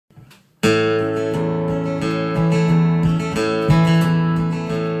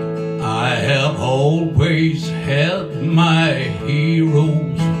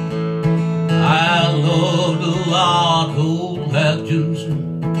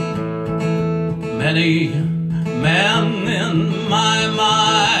many men in my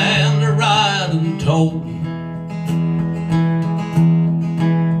mind riding told,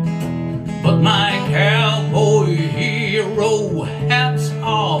 but my cowboy hero hats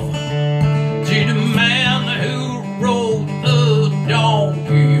off to the man who rode the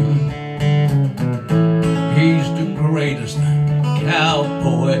donkey. He's the greatest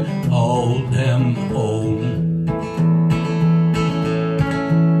cowboy all them old.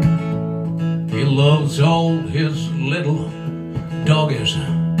 He loves all his little doggies.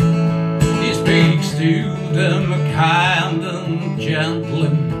 He speaks to them kind and gently,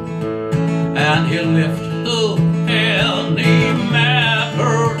 and he lifts up any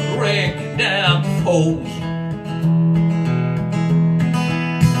maverick that falls.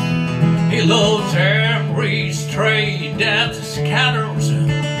 He loves every stray that scatters,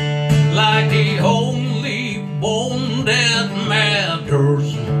 like the only bone that matters.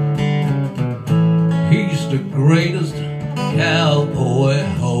 He's the greatest cowboy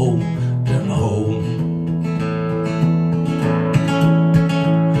hold them hold.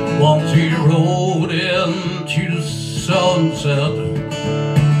 Once he rode into the sunset,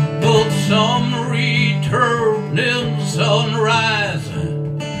 but some returning sunrise,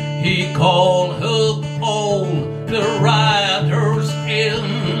 he called up all the riders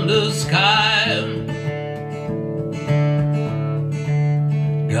in the sky.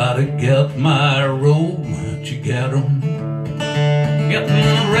 Gotta get my robe together,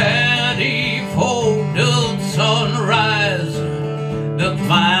 getting ready for the sunrise that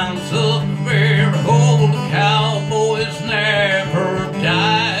finds up where old cowboys never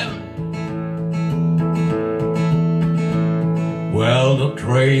die. Well, the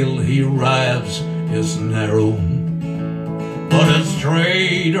trail he rides is narrow, but it's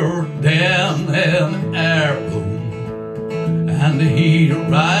straighter than an arrow, and he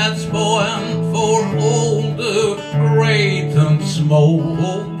rides bound for all the great and small.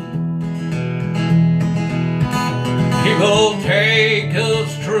 He will take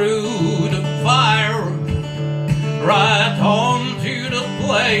us through the fire, right on to the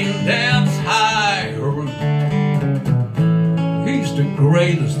plain that's higher. He's the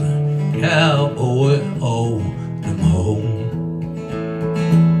greatest cowboy, oh.